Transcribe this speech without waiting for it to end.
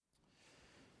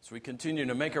As we continue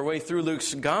to make our way through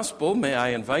Luke's Gospel, may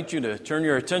I invite you to turn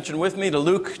your attention with me to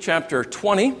Luke chapter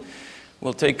 20.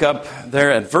 We'll take up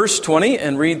there at verse 20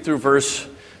 and read through verse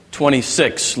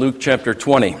 26. Luke chapter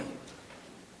 20,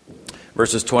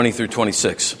 verses 20 through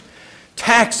 26.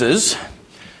 Taxes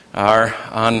are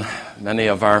on many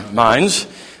of our minds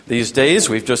these days.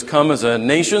 We've just come as a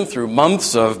nation through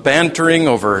months of bantering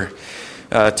over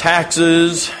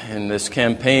taxes in this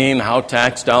campaign, how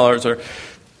tax dollars are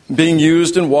being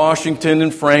used in Washington,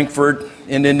 in Frankfurt,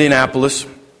 in Indianapolis.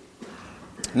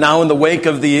 Now, in the wake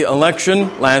of the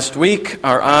election last week,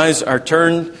 our eyes are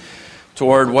turned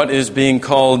toward what is being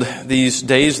called these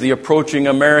days the approaching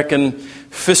American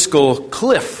fiscal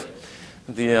cliff,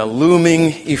 the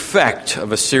looming effect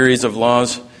of a series of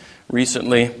laws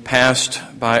recently passed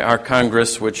by our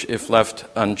Congress, which, if left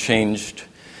unchanged,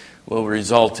 will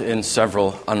result in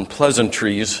several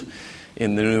unpleasantries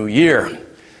in the new year,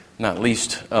 not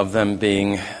least of them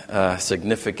being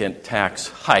significant tax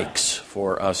hikes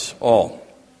for us all.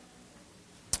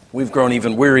 We've grown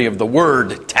even weary of the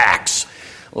word tax,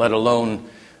 let alone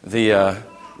the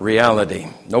reality.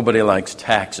 Nobody likes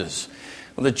taxes.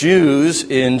 Well, the Jews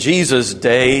in Jesus'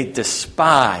 day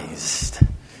despised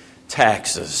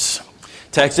taxes.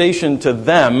 Taxation to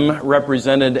them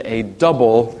represented a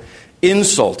double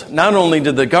insult. Not only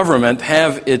did the government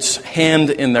have its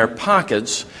hand in their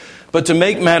pockets, but to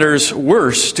make matters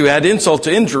worse, to add insult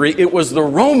to injury, it was the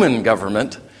Roman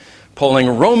government pulling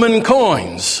Roman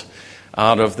coins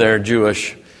out of their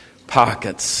Jewish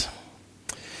pockets.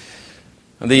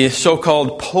 The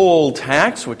so-called poll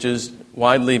tax, which is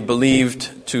widely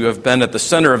believed to have been at the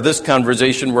center of this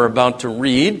conversation we're about to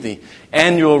read, the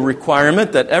annual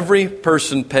requirement that every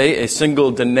person pay a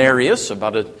single denarius,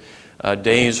 about a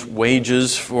day's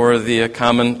wages for the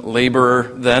common laborer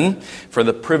then, for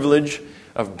the privilege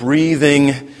of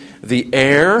breathing the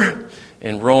air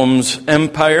in Rome's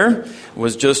empire,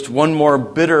 was just one more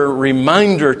bitter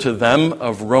reminder to them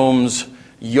of Rome's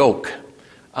yoke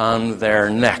on their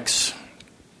necks.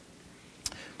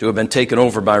 To have been taken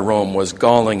over by Rome was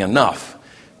galling enough.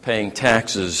 Paying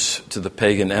taxes to the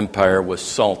pagan empire was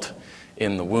salt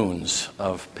in the wounds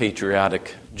of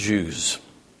patriotic Jews.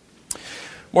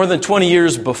 More than 20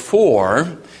 years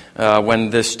before, when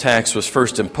this tax was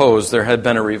first imposed, there had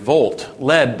been a revolt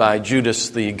led by Judas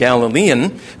the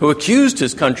Galilean, who accused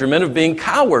his countrymen of being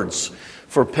cowards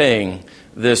for paying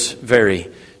this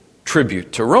very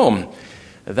tribute to Rome.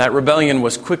 That rebellion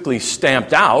was quickly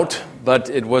stamped out, but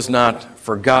it was not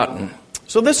forgotten.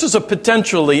 So this is a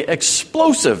potentially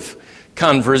explosive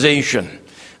conversation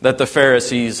that the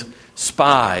Pharisees'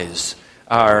 spies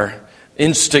are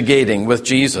instigating with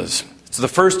Jesus. It's the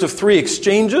first of three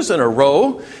exchanges in a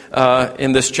row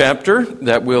in this chapter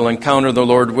that we'll encounter, the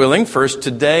Lord willing. First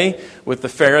today with the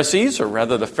Pharisees, or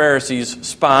rather the Pharisees'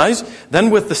 spies, then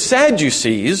with the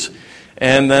Sadducees,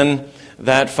 and then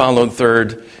that followed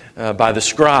third by the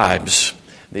scribes,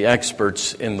 the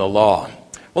experts in the law.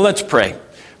 Well, let's pray.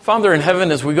 Father in heaven,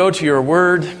 as we go to your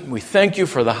word, we thank you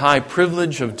for the high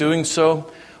privilege of doing so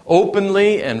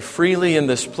openly and freely in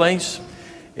this place.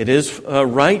 It is a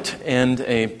right and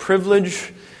a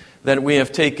privilege that we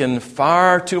have taken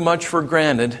far too much for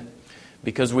granted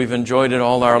because we've enjoyed it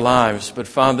all our lives. But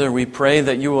Father, we pray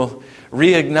that you will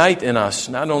reignite in us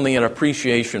not only an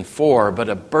appreciation for, but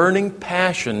a burning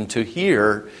passion to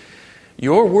hear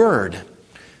your word,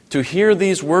 to hear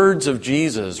these words of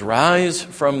Jesus rise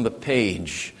from the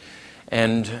page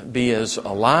and be as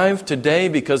alive today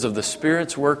because of the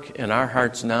Spirit's work in our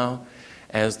hearts now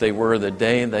as they were the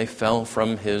day they fell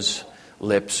from his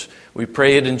lips. We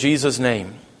pray it in Jesus'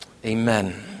 name.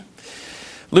 Amen.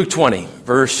 Luke 20,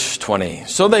 verse 20.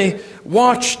 So they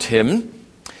watched him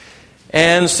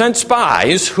and sent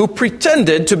spies who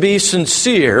pretended to be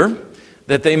sincere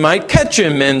that they might catch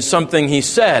him in something he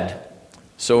said,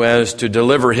 so as to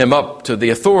deliver him up to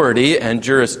the authority and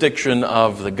jurisdiction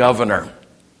of the governor.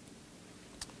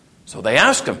 So they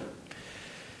asked him,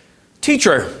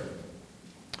 "Teacher,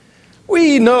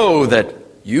 we know that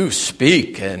you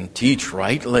speak and teach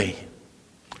rightly,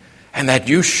 and that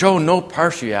you show no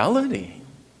partiality,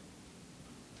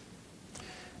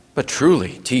 but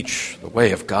truly teach the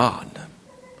way of God.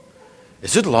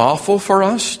 Is it lawful for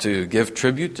us to give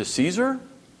tribute to Caesar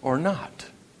or not?"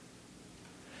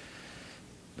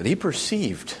 But he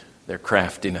perceived their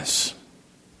craftiness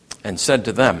and said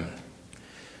to them,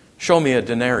 "Show me a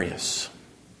denarius.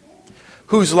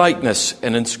 Whose likeness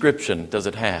and inscription does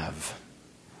it have?"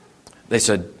 They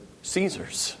said,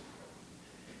 "Caesar's."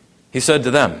 He said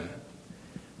to them,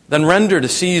 "Then render to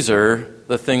Caesar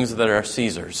the things that are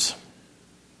Caesar's,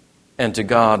 and to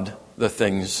God the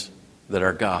things that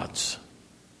are God's."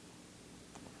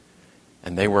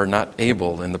 And they were not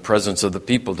able in the presence of the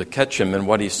people to catch him in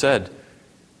what he said.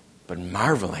 But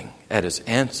marveling at his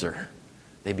answer,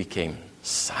 they became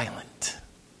silent.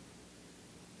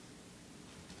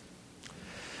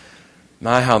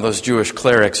 My, how those Jewish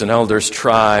clerics and elders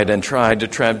tried to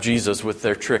trap Jesus with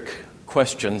their trick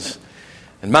questions.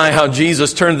 And my, how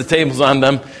Jesus turned the tables on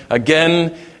them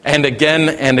again and again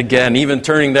and again, even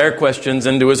turning their questions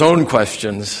into his own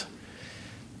questions.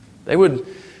 They would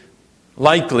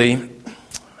likely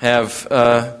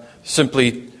have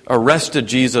simply arrested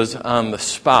Jesus on the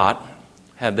spot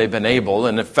had they been able.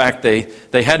 And in fact, they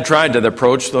had tried that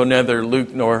approach, though neither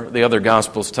Luke nor the other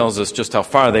Gospels tells us just how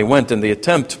far they went in the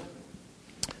attempt.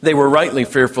 They were rightly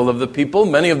fearful of the people.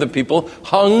 Many of the people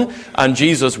hung on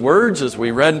Jesus' words, as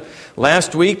we read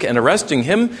last week, and arresting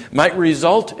him might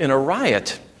result in a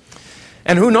riot.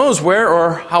 And who knows where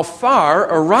or how far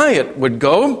a riot would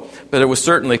go, but it was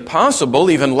certainly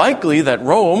possible, even likely, that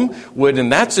Rome would in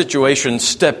that situation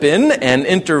step in and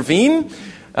intervene,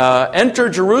 enter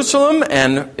Jerusalem,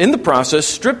 and in the process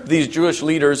strip these Jewish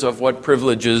leaders of what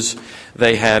privileges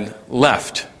they had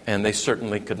left. And they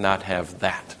certainly could not have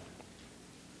that.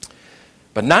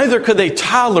 But neither could they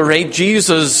tolerate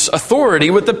Jesus' authority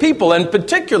with the people, and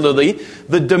particularly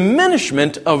the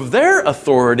diminishment of their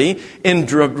authority in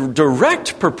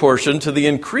direct proportion to the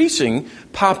increasing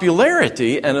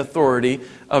popularity and authority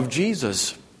of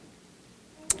Jesus.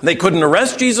 They couldn't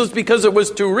arrest Jesus because it was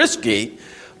too risky,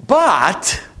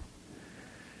 but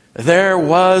there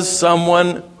was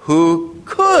someone who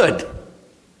could.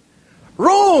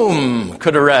 Rome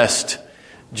could arrest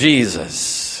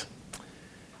Jesus.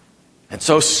 And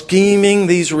so scheming,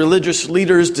 these religious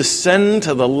leaders descend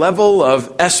to the level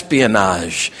of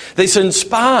espionage. They send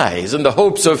spies in the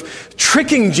hopes of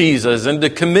tricking Jesus into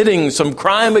committing some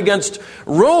crime against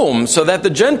Rome so that the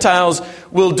Gentiles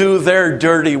will do their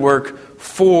dirty work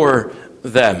for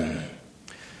them.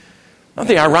 Now,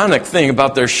 the ironic thing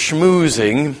about their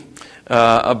schmoozing,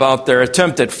 about their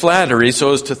attempt at flattery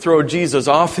so as to throw Jesus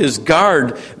off his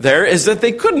guard there, is that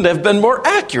they couldn't have been more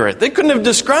accurate. They couldn't have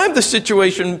described the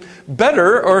situation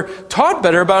better or taught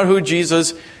better about who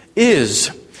Jesus is.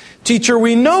 Teacher,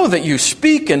 we know that you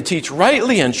speak and teach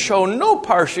rightly and show no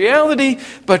partiality,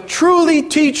 but truly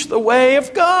teach the way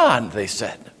of God, they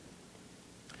said.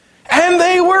 And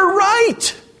they were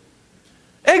right.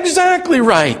 Exactly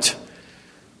right.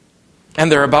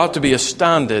 And they're about to be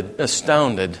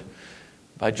astounded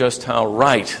by just how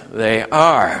right they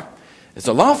are. Is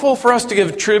it lawful for us to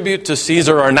give tribute to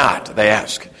Caesar or not? They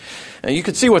ask. And you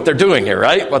can see what they're doing here,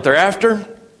 right? What they're after?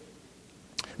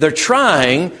 They're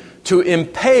trying to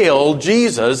impale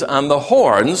Jesus on the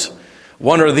horns,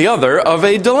 one or the other, of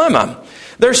a dilemma.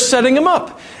 They're setting him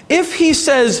up. If he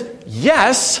says,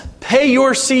 yes, pay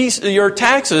your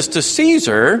taxes to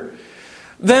Caesar,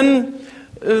 then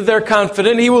they're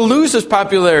confident he will lose his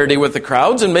popularity with the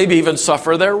crowds and maybe even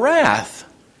suffer their wrath.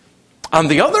 On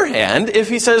the other hand, if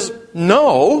he says,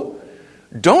 no,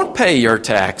 don't pay your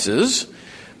taxes,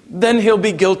 then he'll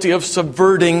be guilty of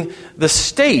subverting the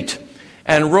state.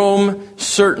 And Rome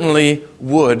certainly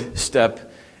would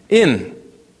step in.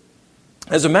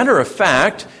 As a matter of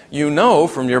fact, you know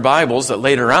from your Bibles that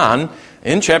later on,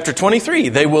 in chapter 23,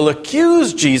 they will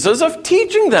accuse Jesus of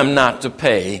teaching them not to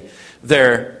pay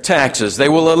their taxes. They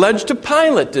will allege to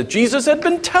Pilate that Jesus had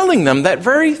been telling them that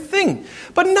very thing.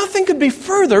 But nothing could be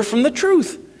further from the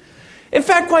truth. In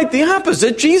fact, quite the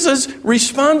opposite. Jesus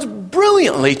responds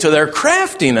brilliantly to their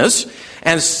craftiness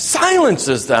and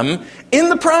silences them in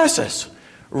the process.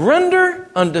 Render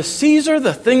unto Caesar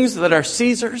the things that are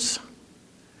Caesar's,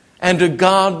 and to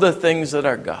God the things that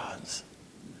are God's.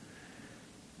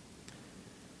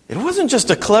 It wasn't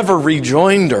just a clever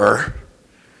rejoinder.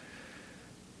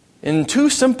 In two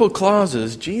simple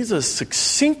clauses, Jesus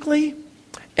succinctly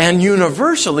and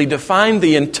universally defined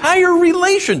the entire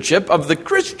relationship of the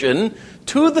Christian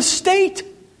to the state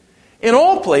in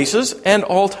all places and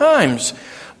all times.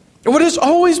 What has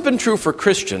always been true for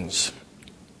Christians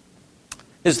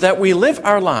is that we live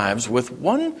our lives with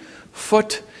one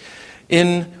foot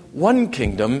in one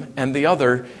kingdom and the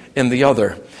other in the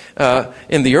other,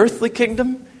 in the earthly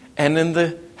kingdom and in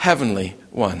the heavenly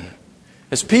one.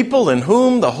 As people in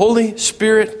whom the Holy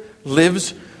Spirit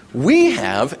lives, we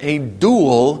have a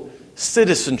dual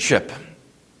citizenship.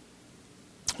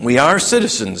 We are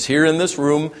citizens here in this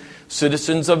room,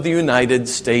 citizens of the United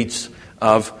States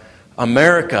of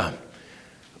America.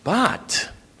 But,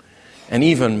 and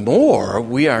even more,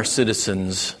 we are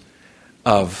citizens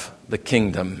of the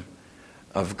kingdom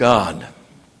of God.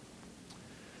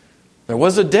 There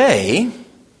was a day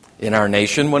in our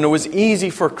nation when it was easy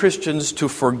for Christians to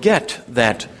forget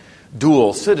that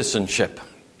dual citizenship.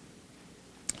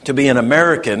 To be an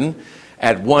American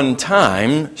at one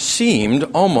time seemed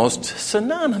almost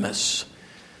synonymous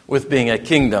with being a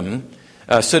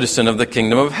citizen of the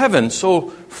kingdom of heaven. So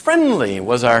friendly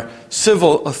was our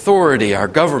civil authority, our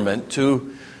government,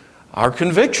 to our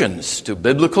convictions, to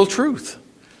biblical truth.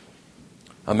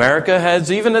 America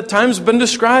has even at times been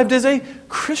described as a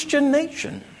Christian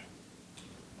nation.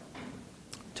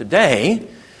 Today,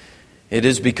 it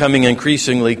is becoming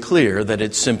increasingly clear that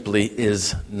it simply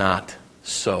is not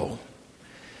so.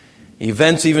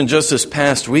 Events even just this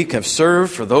past week have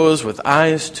served for those with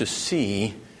eyes to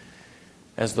see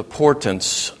as the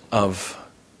portents of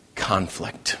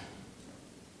conflict.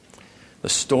 The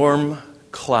storm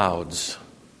clouds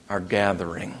are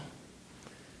gathering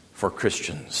for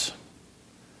Christians,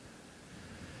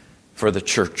 for the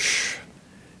church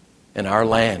in our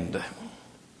land,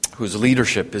 whose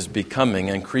leadership is becoming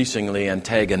increasingly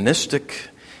antagonistic,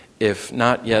 if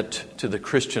not yet to the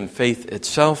Christian faith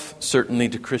itself, certainly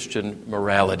to Christian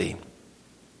morality.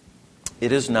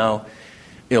 It is now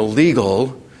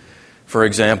illegal, for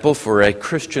example, for a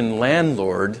Christian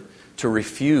landlord to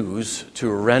refuse to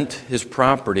rent his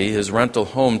property, his rental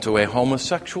home, to a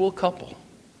homosexual couple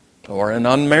or an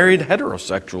unmarried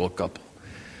heterosexual couple.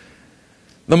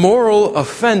 The moral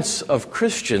offense of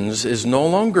Christians is no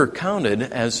longer counted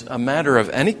as a matter of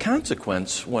any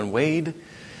consequence when weighed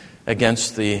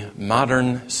against the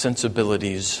modern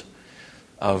sensibilities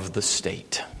of the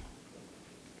state.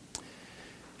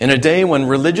 In a day when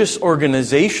religious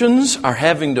organizations are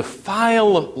having to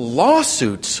file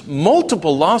lawsuits,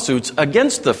 multiple lawsuits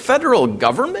against the federal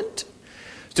government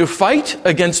to fight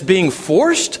against being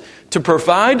forced to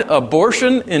provide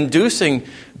abortion-inducing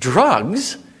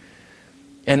drugs,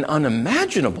 an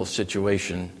unimaginable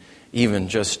situation even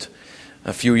just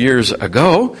a few years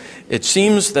ago, it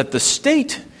seems that the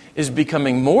state is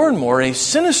becoming more and more a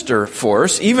sinister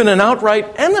force, even an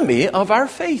outright enemy of our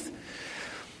faith.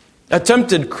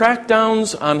 Attempted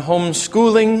crackdowns on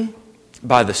homeschooling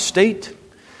by the state,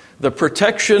 the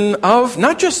protection of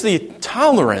not just the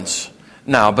tolerance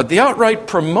now, but the outright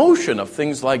promotion of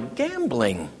things like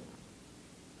gambling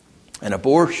and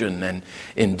abortion and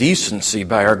indecency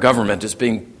by our government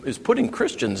is putting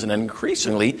Christians in an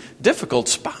increasingly difficult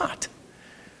spot.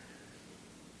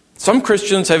 Some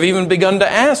Christians have even begun to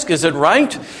ask, is it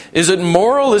right? Is it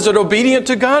moral? Is it obedient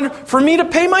to God for me to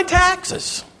pay my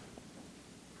taxes?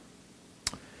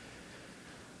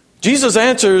 Jesus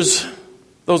answers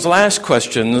those last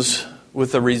questions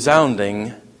with a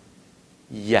resounding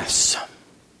yes.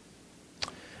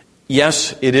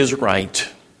 Yes, it is right.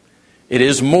 It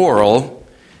is moral.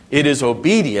 It is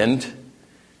obedient.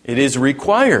 It is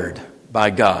required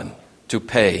by God to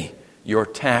pay your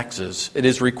taxes. It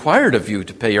is required of you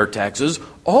to pay your taxes,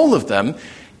 all of them,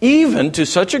 even to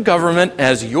such a government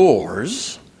as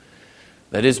yours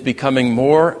that is becoming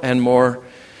more and more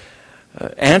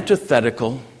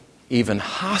antithetical, even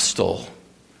hostile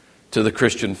to the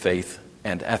Christian faith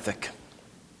and ethic.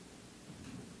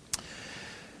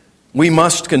 We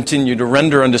must continue to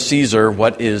render unto Caesar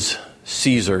what is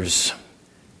Caesar's,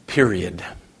 period.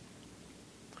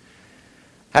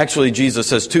 Actually, Jesus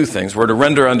says two things. We're to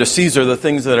render unto Caesar the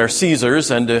things that are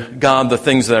Caesar's, and to God the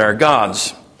things that are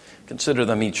God's. Consider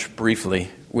them each briefly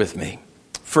with me.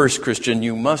 First, Christian,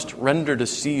 you must render to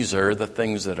Caesar the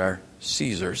things that are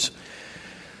Caesar's.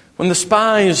 When the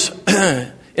spies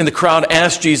in the crowd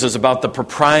asked Jesus about the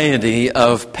propriety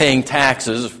of paying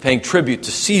taxes, of paying tribute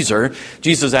to Caesar,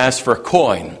 Jesus asked for a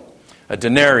coin, a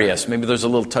denarius. Maybe there's a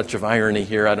little touch of irony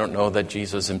here. I don't know that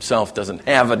Jesus himself doesn't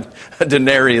have a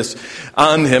denarius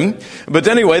on him. But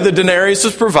anyway, the denarius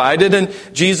is provided, and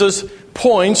Jesus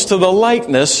points to the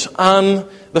likeness on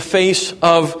the face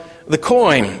of the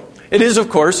coin. It is, of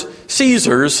course,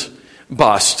 Caesar's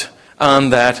bust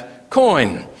on that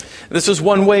coin. This is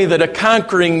one way that a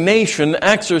conquering nation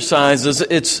exercises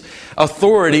its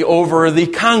authority over the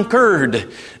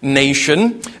conquered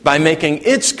nation by making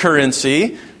its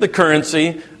currency the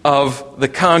currency of the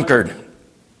conquered.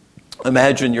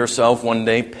 Imagine yourself one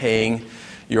day paying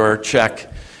your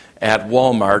check at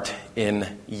Walmart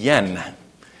in yen,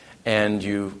 and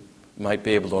you might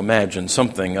be able to imagine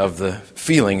something of the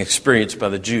feeling experienced by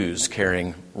the Jews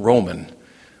carrying Roman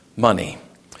money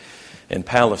in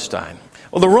Palestine.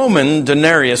 Well, the Roman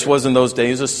denarius was in those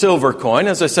days a silver coin.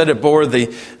 As I said, it bore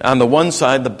on the one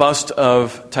side the bust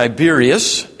of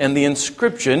Tiberius and the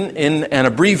inscription in an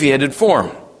abbreviated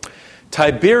form.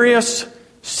 Tiberius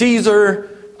Caesar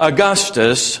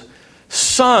Augustus,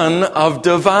 son of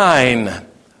divine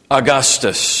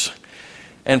Augustus.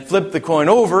 And flip the coin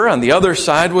over, on the other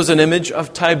side was an image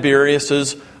of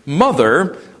Tiberius's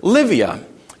mother, Livia,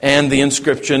 and the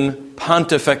inscription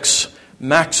Pontifex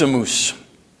Maximus,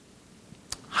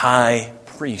 high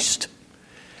priest.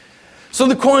 So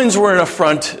the coins were an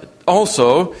affront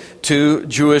also to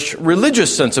Jewish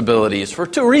religious sensibilities for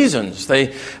two reasons.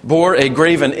 They bore a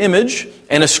graven image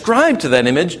and ascribed to that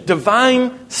image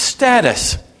divine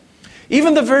status.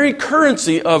 Even the very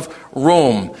currency of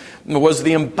Rome was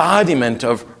the embodiment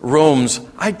of Rome's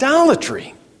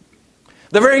idolatry.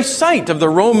 The very sight of the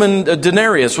Roman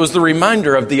denarius was the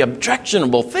reminder of the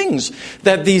objectionable things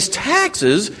that these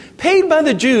taxes paid by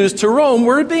the Jews to Rome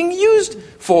were being used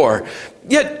for.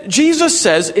 Yet Jesus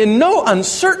says in no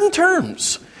uncertain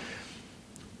terms,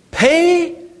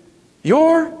 pay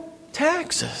your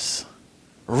taxes.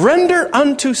 Render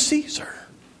unto Caesar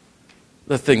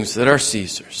the things that are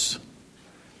Caesar's.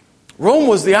 Rome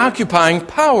was the occupying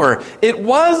power. It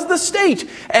was the state.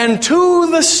 And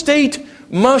to the state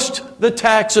must the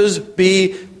taxes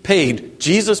be paid.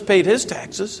 Jesus paid his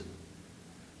taxes.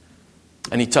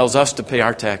 And he tells us to pay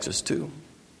our taxes too.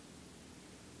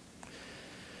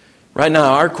 Right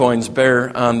now, our coins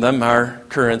bear on them, our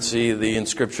currency, the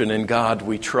inscription, "In God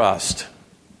we trust."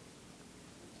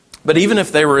 But even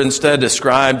if they were instead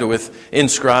inscribed with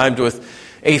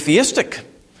atheistic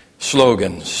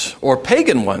slogans or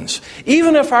pagan ones,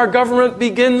 even if our government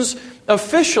begins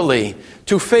officially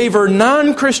to favor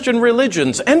non-Christian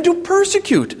religions and to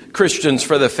persecute Christians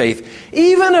for the faith,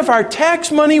 even if our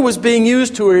tax money was being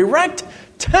used to erect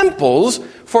temples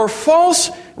for false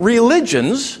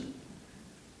religions,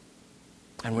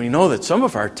 and we know that some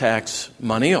of our tax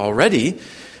money already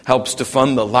helps to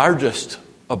fund the largest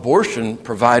abortion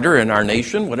provider in our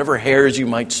nation, whatever hairs you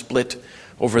might split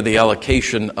over the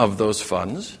allocation of those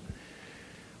funds,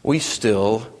 we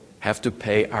still have to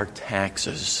pay our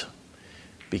taxes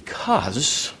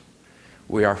because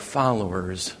we are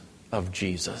followers of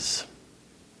Jesus,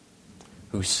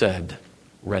 who said,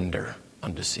 "Render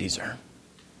unto Caesar."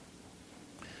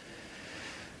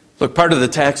 Look, part of the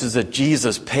taxes that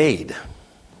Jesus paid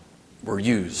were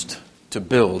used to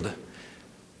build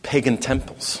pagan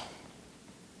temples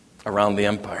around the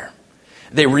empire.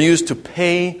 They were used to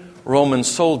pay Roman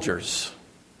soldiers.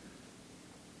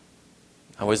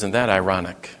 Now, isn't that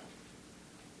ironic?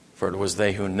 For it was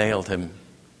they who nailed him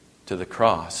to the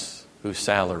cross, whose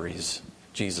salaries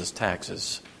Jesus'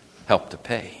 taxes helped to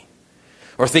pay.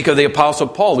 Or think of the Apostle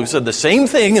Paul, who said the same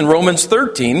thing in Romans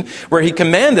 13, where he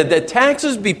commanded that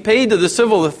taxes be paid to the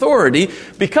civil authority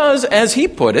because, as he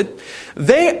put it,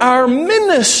 they are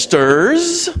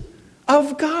ministers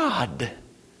of God.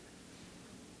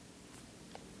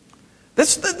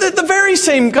 That's the very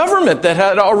same government that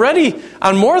had already,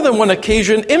 on more than one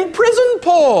occasion, imprisoned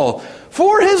Paul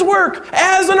for his work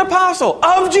as an apostle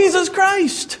of Jesus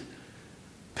Christ.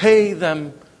 Pay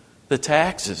them the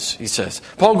taxes, he says.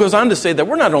 Paul goes on to say that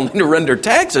we're not only to render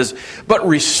taxes, but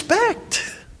respect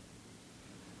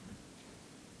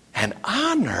and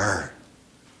honor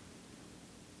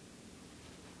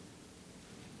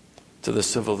to the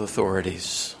civil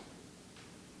authorities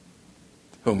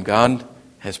whom God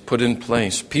has put in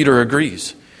place. Peter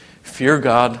agrees. Fear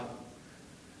God,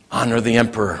 honor the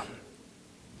emperor.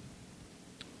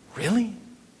 Really,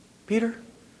 Peter?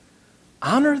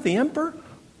 Honor the emperor?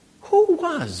 Who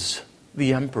was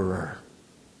the emperor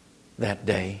that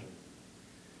day?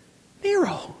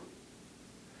 Nero.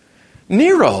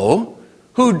 Nero,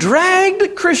 who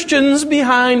dragged Christians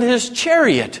behind his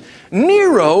chariot.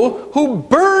 Nero, who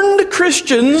burned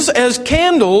Christians as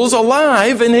candles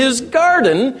alive in his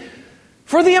garden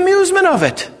for the amusement of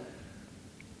it.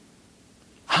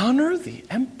 Honor the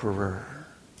emperor,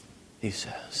 he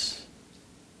says.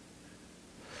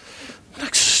 What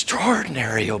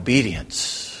extraordinary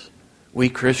obedience we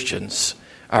Christians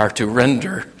are to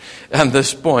render on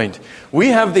this point. We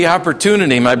have the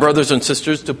opportunity, my brothers and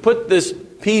sisters, to put this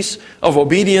piece of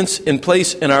obedience in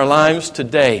place in our lives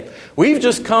today. We've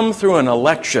just come through an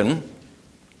election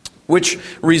which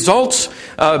results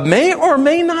may or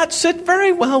may not sit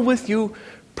very well with you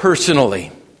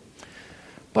personally.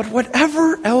 But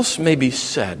whatever else may be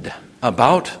said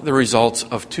about the results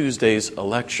of Tuesday's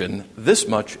election, this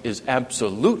much is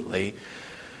absolutely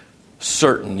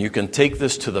certain. You can take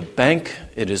this to the bank.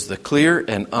 It is the clear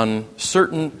and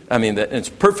it's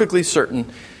perfectly certain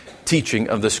teaching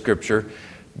of the Scripture.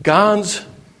 God's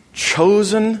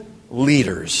chosen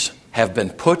leaders have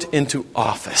been put into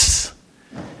office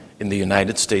in the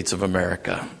United States of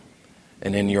America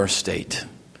and in your state.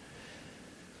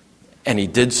 And he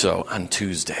did so on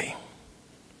Tuesday.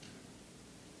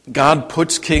 God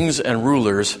puts kings and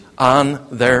rulers on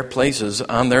their places,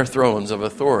 on their thrones of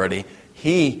authority.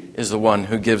 He is the one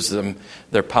who gives them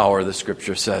their power, the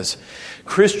Scripture says.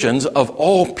 Christians of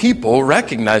all people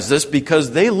recognize this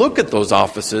because they look at those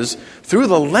offices through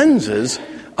the lenses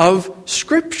of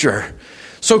Scripture.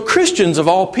 So Christians of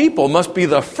all people must be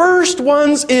the first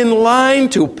ones in line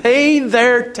to pay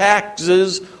their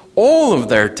taxes, all of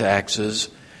their taxes,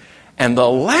 and the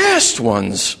last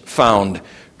ones found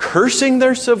cursing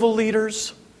their civil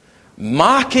leaders,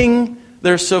 mocking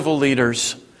their civil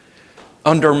leaders,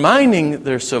 undermining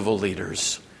their civil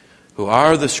leaders, who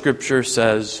are, the Scripture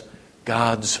says,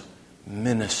 God's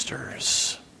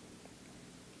ministers.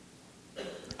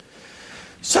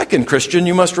 Second, Christian,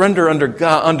 you must render unto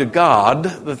God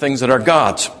the things that are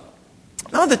God's.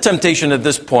 Now, the temptation at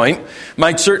this point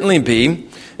might certainly be,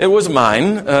 it was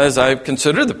mine, as I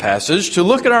consider the passage, to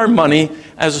look at our money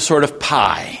as a sort of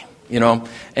pie,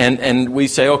 and we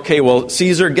say, okay, well,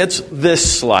 Caesar gets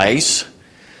this slice,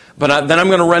 but then I'm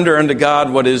going to render unto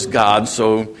God what is God,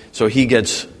 so he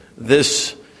gets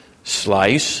this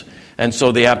slice. And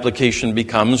so the application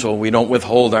becomes, well, we don't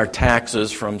withhold our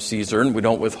taxes from Caesar, and we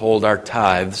don't withhold our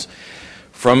tithes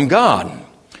from God.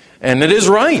 And it is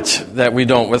right that we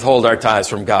don't withhold our tithes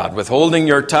from God. Withholding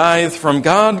your tithe from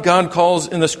God, God calls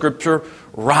in the Scripture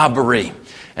robbery.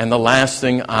 And the last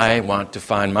thing I want to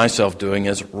find myself doing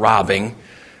is robbing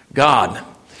God.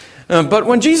 But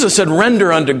when Jesus said,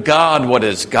 render unto God what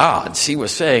is God's, he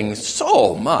was saying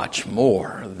so much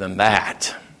more than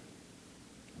that.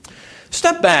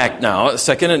 Step back now a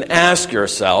second and ask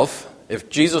yourself, if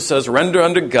Jesus says, render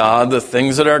unto God the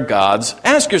things that are God's,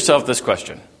 ask yourself this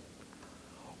question.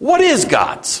 What is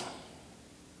God's?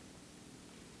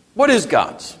 What is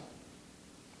God's?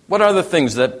 What are the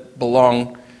things that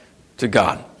belong to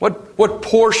God? What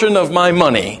portion of my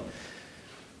money,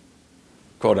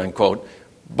 quote unquote,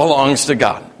 belongs to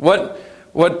God?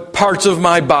 What parts of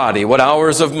my body, what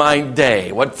hours of my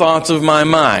day, what thoughts of my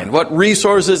mind, what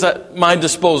resources at my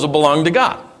disposal belong to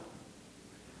God?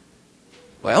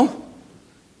 Well,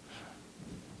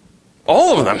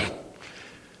 all of them.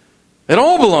 It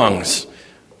all belongs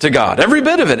to God. Every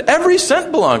bit of it. Every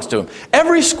cent belongs to Him.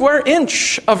 Every square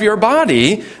inch of your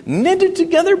body, knitted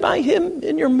together by Him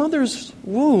in your mother's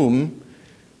womb,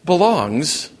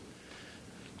 belongs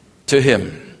to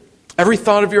Him. Every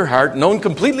thought of your heart, known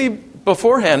completely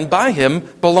beforehand by Him,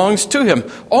 belongs to Him.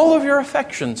 All of your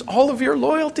affections, all of your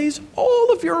loyalties,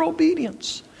 all of your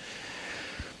obedience.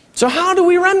 So how do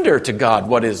we render to God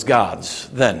what is God's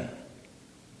then?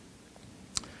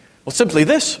 Well, simply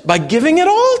this, by giving it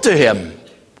all to Him.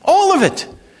 All of it.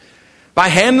 By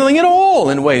handling it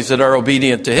all in ways that are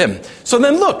obedient to Him. So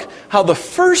then look how the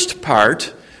first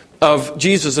part of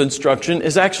Jesus' instruction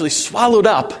is actually swallowed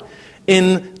up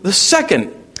in the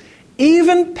second.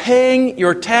 Even paying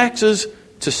your taxes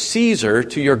to Caesar,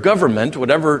 to your government,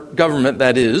 whatever government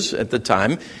that is at the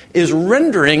time, is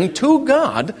rendering to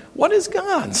God what is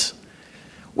God's.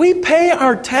 We pay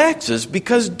our taxes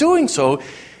because doing so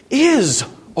is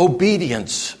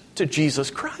obedience to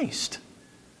Jesus Christ.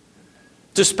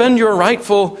 To send your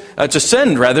rightful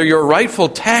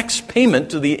tax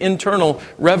payment to the Internal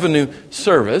Revenue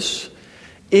Service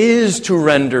is to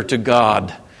render to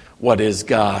God what is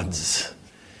God's.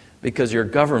 Because your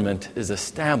government is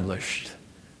established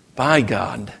by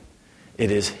God.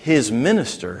 It is His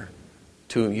minister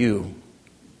to you.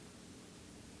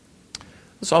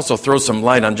 This also throws some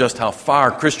light on just how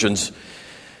far Christians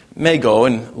may go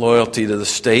in loyalty to the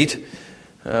state.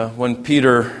 When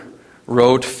Peter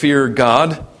wrote, fear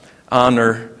God,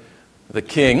 honor the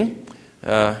king,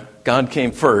 God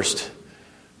came first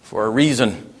for a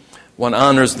reason. One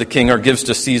honors the king or gives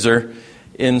to Caesar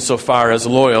insofar as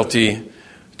loyalty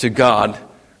to God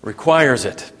requires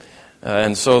it.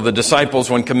 And so the disciples,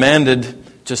 when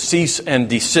commanded to cease and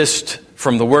desist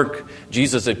from the work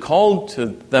Jesus had called to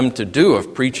them to do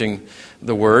of preaching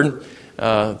the word,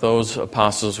 those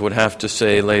apostles would have to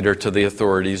say later to the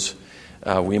authorities,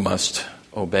 we must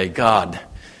obey God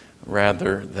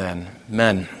rather than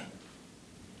men.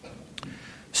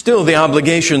 Still, the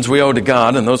obligations we owe to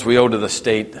God and those we owe to the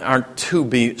state aren't to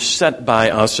be set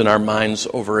by us in our minds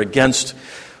over against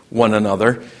one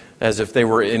another as if they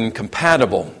were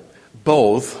incompatible.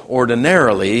 Both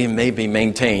ordinarily may be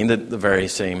maintained at the very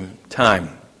same time.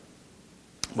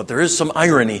 But there is some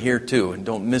irony here too, and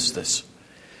don't miss this.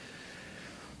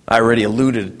 I already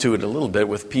alluded to it a little bit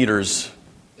with Peter's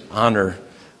honor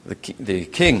the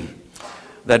king.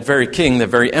 That very king, the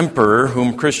very emperor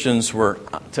whom Christians were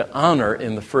to honor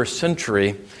in the first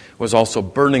century was also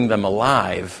burning them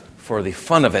alive for the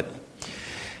fun of it.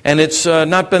 And it's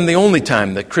not been the only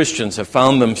time that Christians have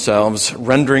found themselves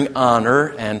rendering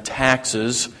honor and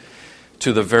taxes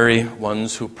to the very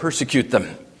ones who persecute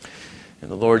them. In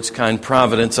the Lord's kind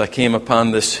providence, I came upon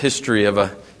this history of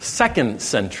a 2nd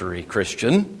century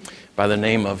Christian by the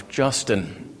name of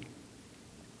Justin.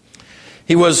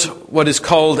 He was what is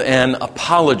called an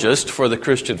apologist for the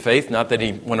Christian faith. Not that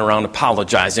he went around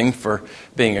apologizing for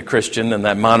being a Christian in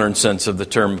that modern sense of the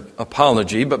term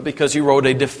apology, but because he wrote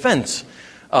a defense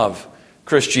of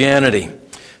Christianity.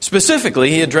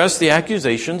 Specifically, he addressed the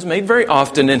accusations made very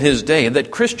often in his day that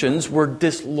Christians were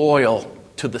disloyal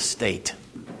to the state,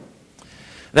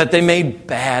 that they made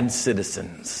bad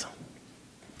citizens.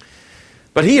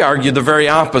 But he argued the very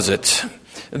opposite.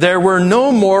 There were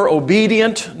no more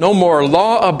obedient, no more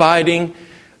law-abiding,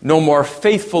 no more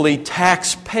faithfully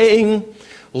tax-paying,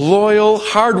 loyal,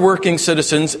 hard-working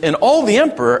citizens in all the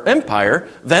empire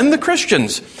than the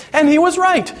Christians. And he was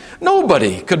right.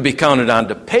 Nobody could be counted on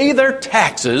to pay their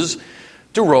taxes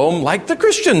to Rome like the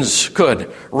Christians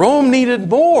could. Rome needed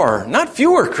more, not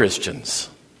fewer Christians.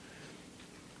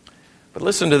 But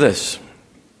listen to this.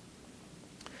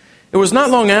 It was not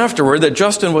long afterward that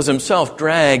Justin was himself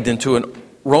dragged into an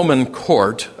Roman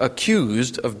court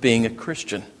accused of being a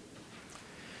Christian.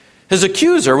 His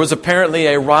accuser was apparently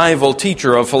a rival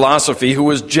teacher of philosophy who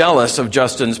was jealous of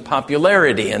Justin's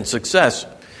popularity and success.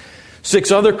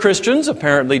 6 other Christians,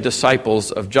 apparently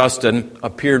disciples of Justin,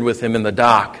 appeared with him in the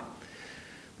dock.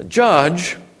 The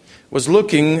judge was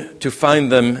looking to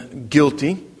find them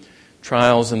guilty.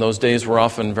 Trials in those days were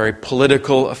often very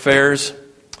political affairs.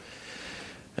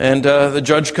 And the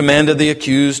judge commanded the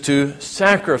accused to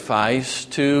sacrifice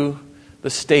to the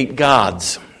state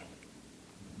gods.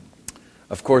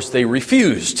 Of course, they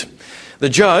refused. The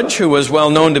judge, who was well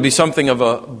known to be something of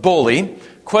a bully,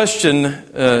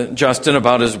 questioned Justin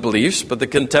about his beliefs, but the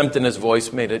contempt in his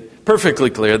voice made it perfectly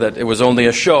clear that it was only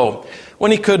a show.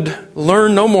 When he could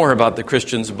learn no more about the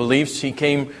Christian's beliefs, he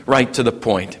came right to the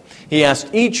point. He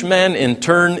asked each man in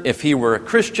turn if he were a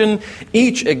Christian.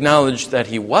 Each acknowledged that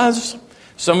he was.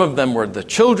 Some of them were the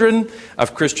children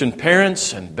of Christian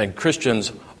parents and been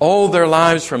Christians all their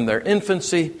lives from their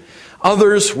infancy.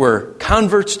 Others were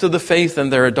converts to the faith in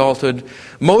their adulthood.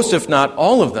 Most, if not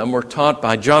all of them, were taught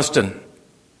by Justin.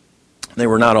 They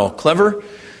were not all clever,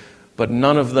 but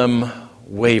none of them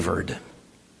wavered.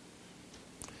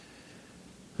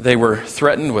 They were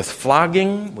threatened with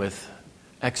flogging, with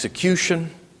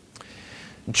execution.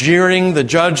 Jeering, the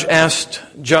judge asked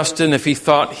Justin if he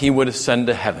thought he would ascend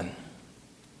to heaven.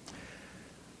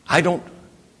 "I don't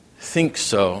think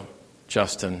so,"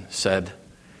 Justin said.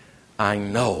 "I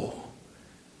know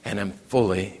and am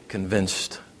fully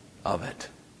convinced of it."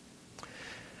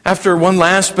 After one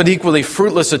last but equally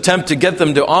fruitless attempt to get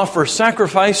them to offer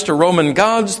sacrifice to Roman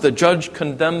gods, the judge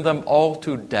condemned them all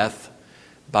to death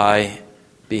by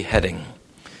beheading.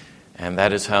 And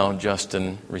that is how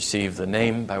Justin received the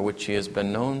name by which he has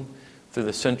been known through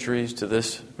the centuries to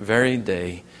this very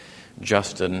day,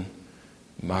 Justin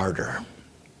Martyr.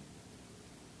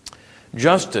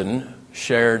 Justin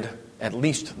shared at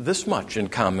least this much in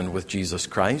common with Jesus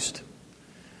Christ.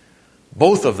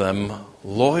 Both of them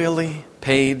loyally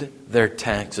paid their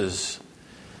taxes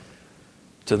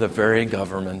to the very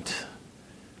government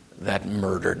that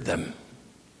murdered them.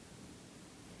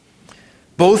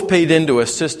 Both paid into a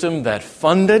system that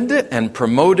funded and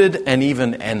promoted and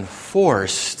even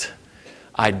enforced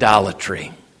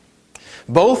idolatry.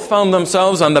 Both found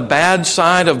themselves on the bad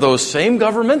side of those same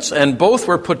governments, and both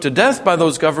were put to death by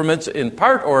those governments in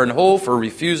part or in whole for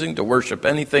refusing to worship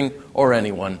anything or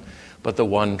anyone but the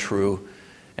one true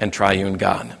and triune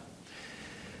God.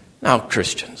 Now,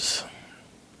 Christians,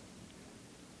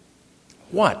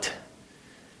 what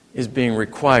is being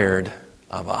required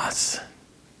of us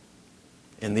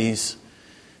in these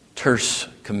terse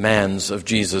commands of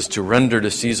Jesus to render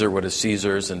to Caesar what is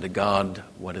Caesar's and to God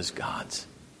what is God's?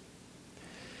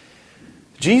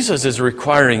 Jesus is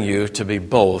requiring you to be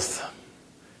both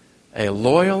a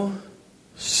loyal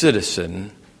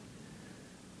citizen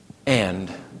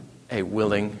and a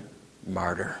willing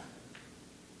martyr.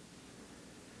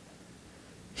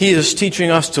 He is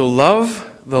teaching us to love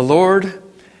the Lord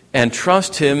and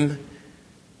trust Him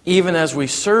even as we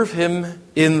serve Him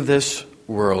in this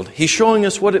world. He's showing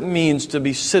us what it means to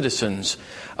be citizens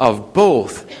of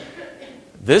both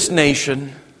this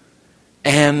nation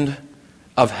and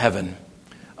of heaven,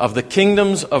 of the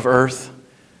kingdoms of earth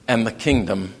and the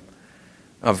kingdom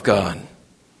of God.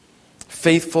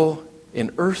 Faithful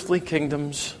in earthly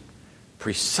kingdoms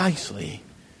precisely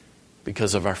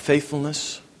because of our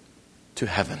faithfulness to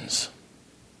heavens.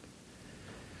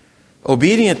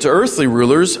 Obedient to earthly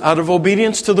rulers out of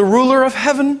obedience to the ruler of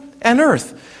heaven and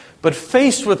earth, but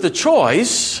faced with the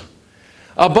choice,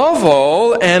 above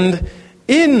all and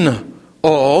in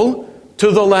all,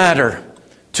 to the latter,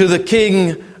 to the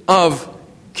King of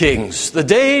Kings. The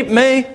day may